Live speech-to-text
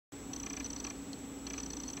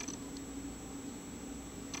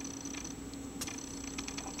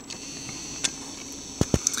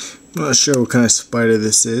I'm not sure what kind of spider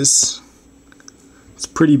this is. It's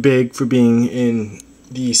pretty big for being in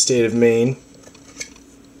the state of Maine.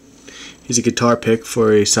 Here's a guitar pick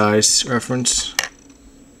for a size reference.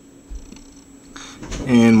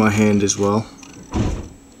 And my hand as well.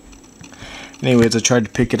 Anyways, I tried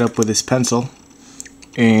to pick it up with this pencil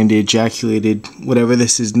and it ejaculated whatever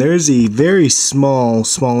this is. And there's a very small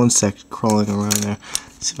insect crawling around there.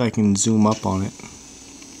 Let's see if I can zoom up on it.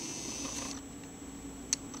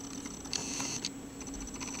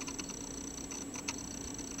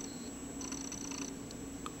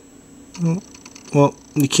 Well,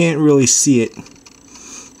 you can't really see it.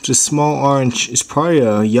 It's a small orange. It's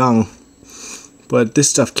probably young, but this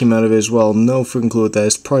stuff came out of it as well. No freaking clue what that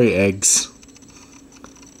is. Probably eggs.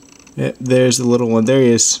 Yeah, there's the little one. There he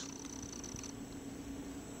is.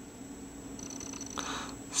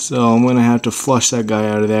 So I'm gonna have to flush that guy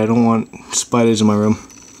out of there. I don't want spiders in my room.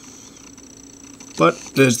 But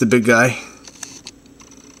there's the big guy.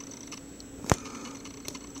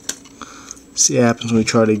 See what happens when we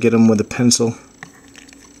try to get him with a pencil.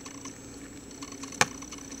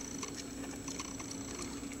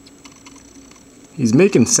 He's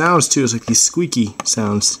making sounds too. It's like these squeaky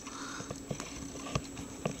sounds.